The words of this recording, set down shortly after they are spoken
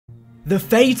The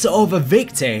fate of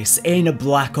Victis in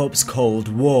Black Ops Cold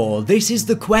War. This is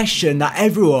the question that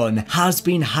everyone has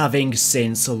been having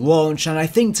since launch, and I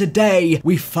think today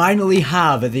we finally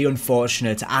have the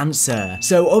unfortunate answer.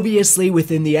 So obviously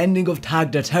within the ending of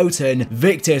Dark Aether,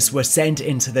 Victis were sent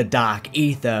into the Dark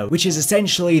Aether, which is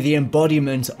essentially the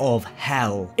embodiment of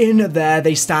hell. In there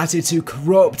they started to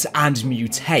corrupt and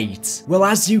mutate. Well,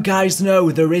 as you guys know,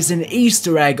 there is an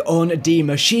Easter egg on the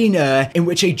Maschine in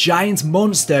which a giant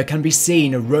monster can be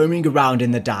seen roaming around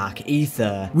in the Dark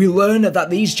Aether. We learn that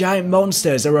these giant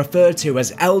monsters are referred to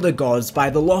as elder gods by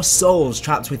the lost souls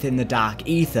trapped within the Dark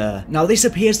Aether. Now this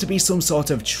appears to be some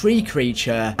sort of tree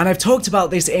creature, and I've talked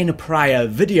about this in prior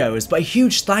videos, but a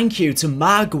huge thank you to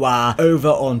Magua over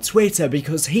on Twitter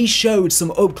because he showed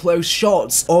some up close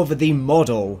shots of the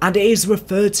model, and it is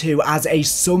referred to as a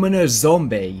summoner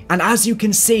zombie. And as you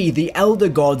can see, the elder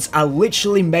gods are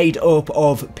literally made up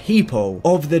of people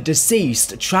of the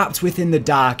deceased trapped within the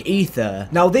Dark Aether.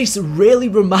 Now this really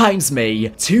reminds me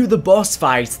to the boss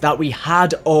fight that we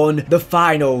had on the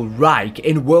final Reich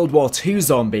in World War II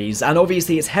Zombies, and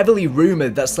obviously it's heavily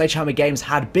rumoured that Sledgehammer Games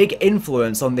had big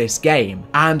influence on this game,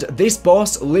 and this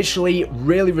boss literally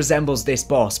really resembles this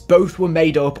boss. Both were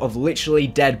made up of literally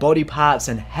dead body parts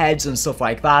and heads and stuff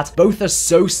like that. Both are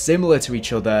so similar to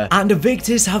each other, and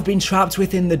Victis have been trapped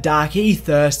within the Dark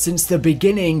Aether since the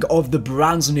beginning of the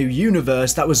brand new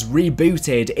universe that was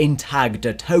rebooted in Dark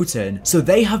Aether. So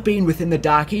they have been within the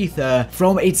Dark Aether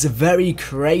from its very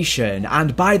creation,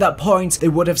 and by that point they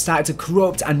would have started to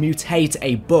corrupt and mutate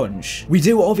a bunch. We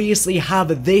do obviously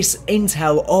have this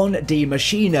intel on the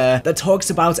Maschine that talks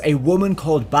about a woman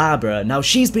called Barbara. Now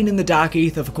she's been in the Dark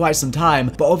Aether for quite some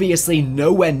time, but obviously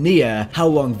nowhere near how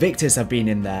long Victis have been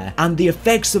in there, and the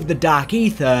effects of the Dark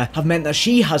Aether have meant that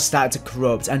she has started to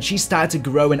corrupt, and she started to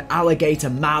grow an alligator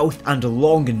mouth and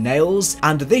long nails,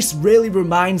 and this really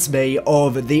reminds me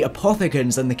of the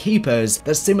Apothecans and the Keepers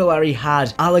that similarly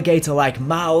had alligator-like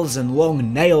mouths and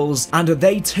long nails, and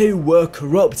they too were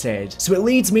corrupted. So it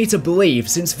leads me to believe,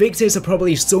 since Victis are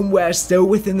probably somewhere still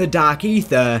within the Dark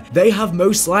Aether, they have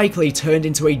most likely turned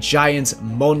into a giant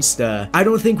monster. I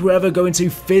don't think we're ever going to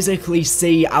physically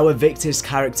see our Victis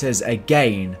characters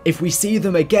again. If we see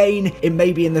them again, it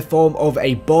may be in the form of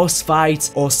a boss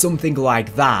fight or something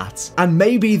like that. And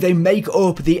maybe they make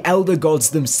up the Elder Gods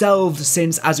themselves,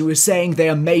 since as we were saying, they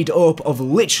are made up of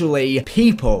literally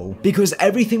people, because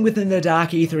everything within the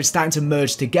Dark Aether is starting to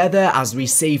merge together. As we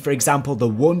see, for example, the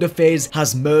Wonder Fizz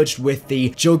has merged with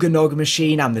the Juggernog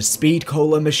machine and the Speed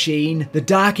Cola machine. The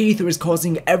Dark Aether is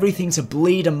causing everything to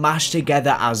bleed and mash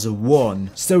together as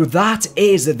one. So that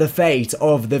is the fate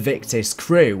of the Victis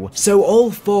crew. So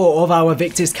all four of our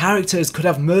Victis characters could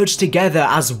have merged together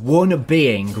as one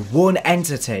being, one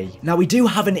entity. Now we do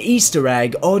have an Easter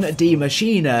egg on the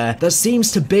Maschine that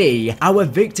seems to be our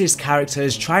Victis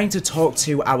characters trying to talk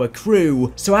to our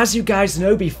crew. So as you guys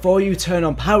know, before you turn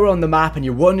on power on the map and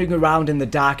you're wandering around in the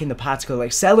dark in the particle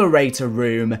accelerator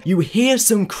room, you hear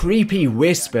some creepy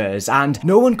whispers, and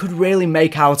no one could really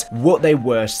make out what they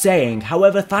were saying.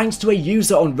 However, thanks to a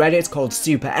user on Reddit called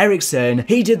Super Ericsson,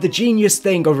 he did the genius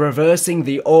thing of reversing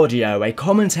the audio, a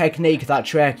common technique that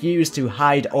Trek used to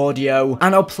hide audio,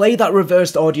 and I'll play that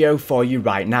reversed audio for you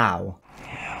right now.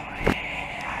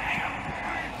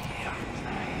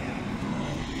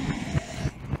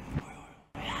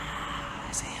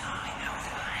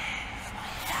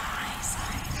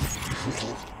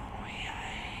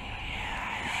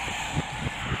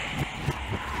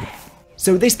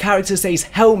 So this character says,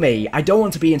 "Help me, I don't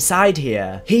want to be inside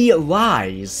here." He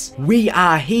lies. We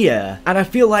are here. And I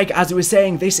feel like, as we were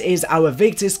saying, this is our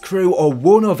Victis crew, or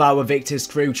one of our Victis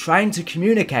crew, trying to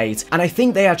communicate. And I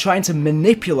think they are trying to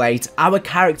manipulate our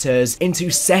characters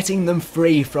into setting them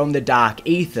free from the Dark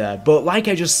Aether. But like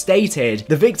I just stated,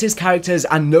 the Victis characters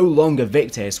are no longer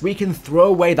Victis. We can throw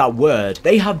away that word.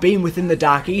 They have been within the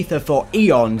Dark Aether for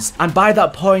eons. And by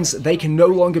that point, they can no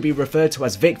longer be referred to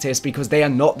as Victis because they are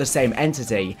not the same entity.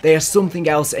 They are something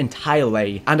else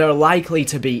entirely, and are likely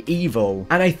to be evil.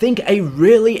 And I think a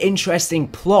really interesting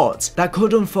plot that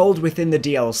could unfold within the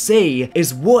DLC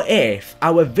is, what if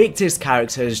our Victis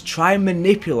characters try and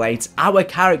manipulate our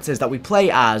characters that we play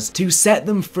as to set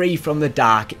them free from the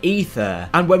Dark Aether?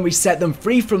 And when we set them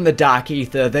free from the Dark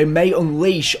Aether, they may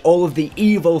unleash all of the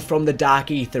evil from the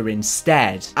Dark Aether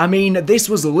instead. I mean, this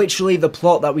was literally the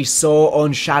plot that we saw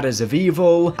on Shadows of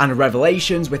Evil and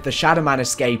Revelations with the Shadow Man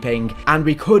escaping, and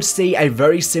we could see a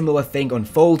very similar thing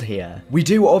unfold here. We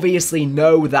do obviously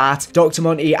know that Dr.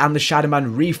 Monty and the Shadow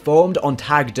Man reformed on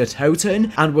Tag de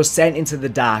Toten and was sent into the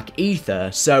Dark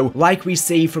Aether, so like we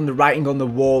see from the writing on the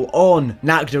wall on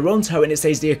Nakdaronto, and it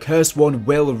says the Accursed One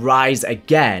will rise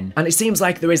again, and it seems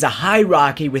like there is a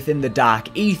hierarchy within the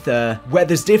Dark Aether where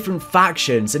there's different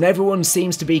factions and everyone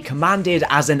seems to be commanded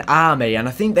as an army, and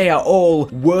I think they are all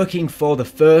working for the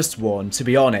first one, to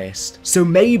be honest. So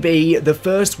maybe the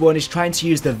first one is trying to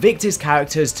use the Victis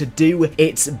characters to do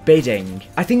its bidding.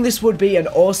 I think this would be an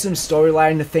awesome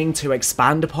storyline thing to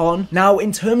expand upon. Now,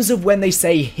 in terms of when they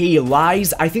say he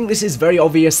lies, I think this is very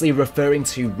obviously referring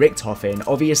to Richtofen.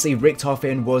 Obviously,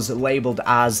 Richtofen was labeled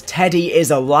as Teddy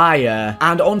is a liar,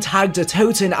 and on Tag de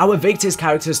Toten, our Victis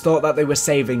characters thought that they were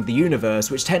saving the universe,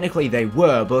 which technically they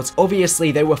were, but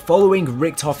obviously they were following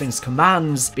Richtofen's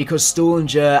commands because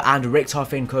Stuhlinger and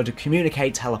Richtofen could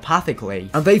communicate telepathically,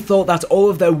 and they thought that all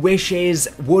of their wishes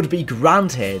would be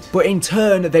granted, but in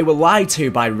turn they were lied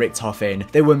to by Richtofen.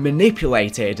 They were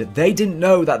manipulated. They didn't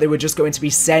know that they were just going to be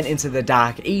sent into the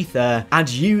Dark Aether and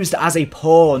used as a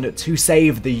pawn to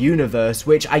save the universe,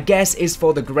 which I guess is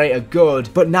for the greater good,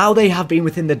 but now they have been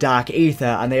within the Dark Aether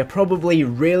and they are probably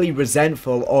really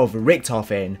resentful of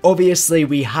Richtofen. Obviously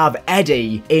we have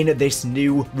Eddie in this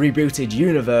new rebooted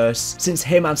universe since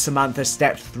him and Samantha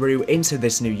stepped through into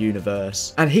this new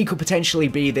universe, and he could potentially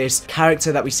be this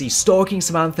character that we see stalking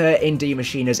Samantha in D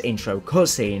Machine's intro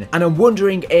cutscene, and I'm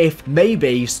wondering if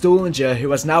maybe Stuhlinger,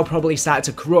 who has now probably started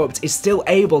to corrupt, is still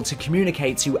able to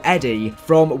communicate to Eddie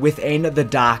from within the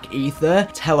Dark Aether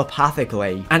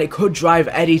telepathically, and it could drive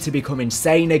Eddie to become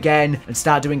insane again and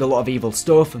start doing a lot of evil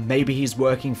stuff. Maybe he's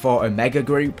working for Omega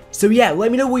Group. So yeah,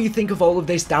 let me know what you think of all of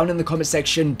this down in the comment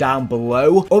section down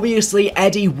below. Obviously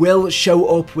Eddie will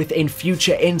show up within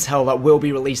future intel that will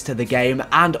be released to the game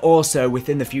and also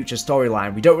within the future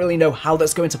storyline. We don't really know how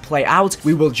that's going to play out.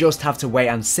 We will just have to wait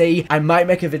and see. I might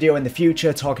make a video in the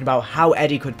future talking about how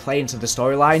Eddie could play into the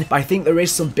storyline, but I think there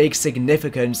is some big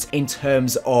significance in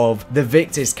terms of the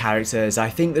Victis characters. I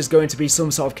think there's going to be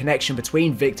some sort of connection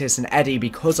between Victis and Eddie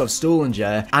because of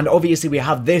Stuhlinger, and obviously we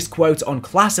have this quote on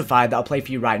Classified that I'll play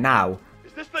for you right now.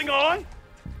 Is this thing on?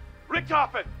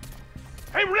 Richtofen!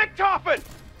 Hey, Richtofen!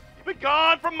 You've been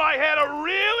gone from my head a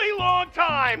really long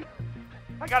time!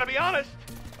 I gotta be honest,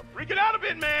 I'm freaking out a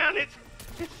bit, man. It's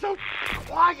so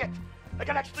quiet. I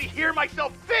can actually hear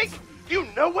myself think. Do you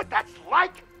know what that's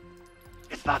like?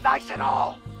 It's not nice at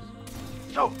all.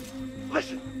 So,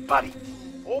 listen, buddy,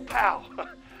 old pal,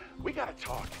 we gotta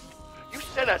talk. You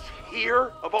sent us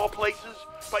here, of all places,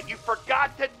 but you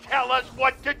forgot to tell us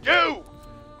what to do.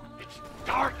 It's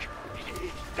dark,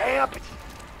 it's damp,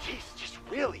 it's just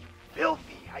really filthy.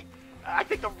 I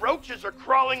think the roaches are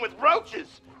crawling with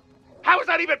roaches. How is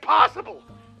that even possible?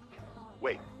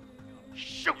 Wait,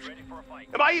 shoot.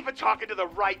 Am I even talking to the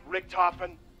right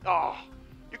Richtofen? Oh,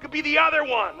 you could be the other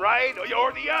one, right?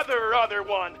 Or the other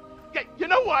one. Yeah, you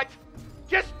know what?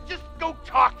 Just go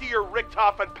talk to your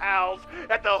Richtofen pals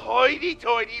at the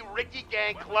hoity-toity Ricky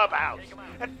Gang Clubhouse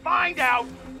and find out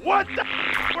what the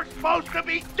we're supposed to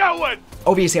be doing!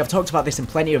 Obviously, I've talked about this in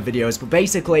plenty of videos, but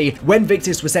basically, when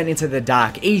Victis was sent into the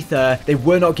Dark Aether, they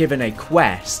were not given a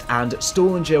quest, and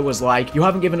Stuhlinger was like, you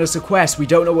haven't given us a quest, we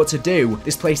don't know what to do.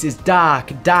 This place is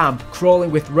dark, damp,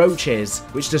 crawling with roaches,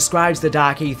 which describes the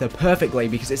Dark Aether perfectly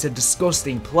because it's a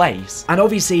disgusting place. And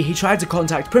obviously, he tried to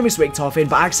contact Primus Richtofen,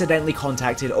 but accidentally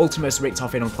contacted Ultimus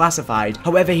Richtofen Unclassified.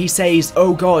 However, he says,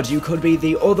 oh god, you could be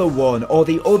the other one, or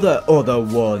the other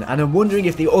one, and I'm wondering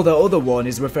if the other one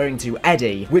is referring to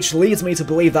Eddie, which leads me to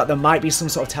believe that there might be some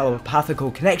sort of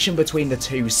telepathical connection between the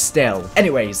two still.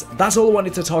 Anyways, that's all I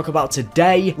wanted to talk about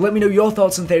today. Let me know your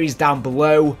thoughts and theories down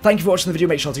below. Thank you for watching the video.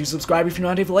 Make sure to subscribe if you're not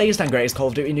already for the latest and greatest Call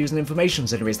of Duty news and information.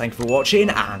 So anyways, thank you for watching,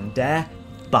 and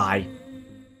bye.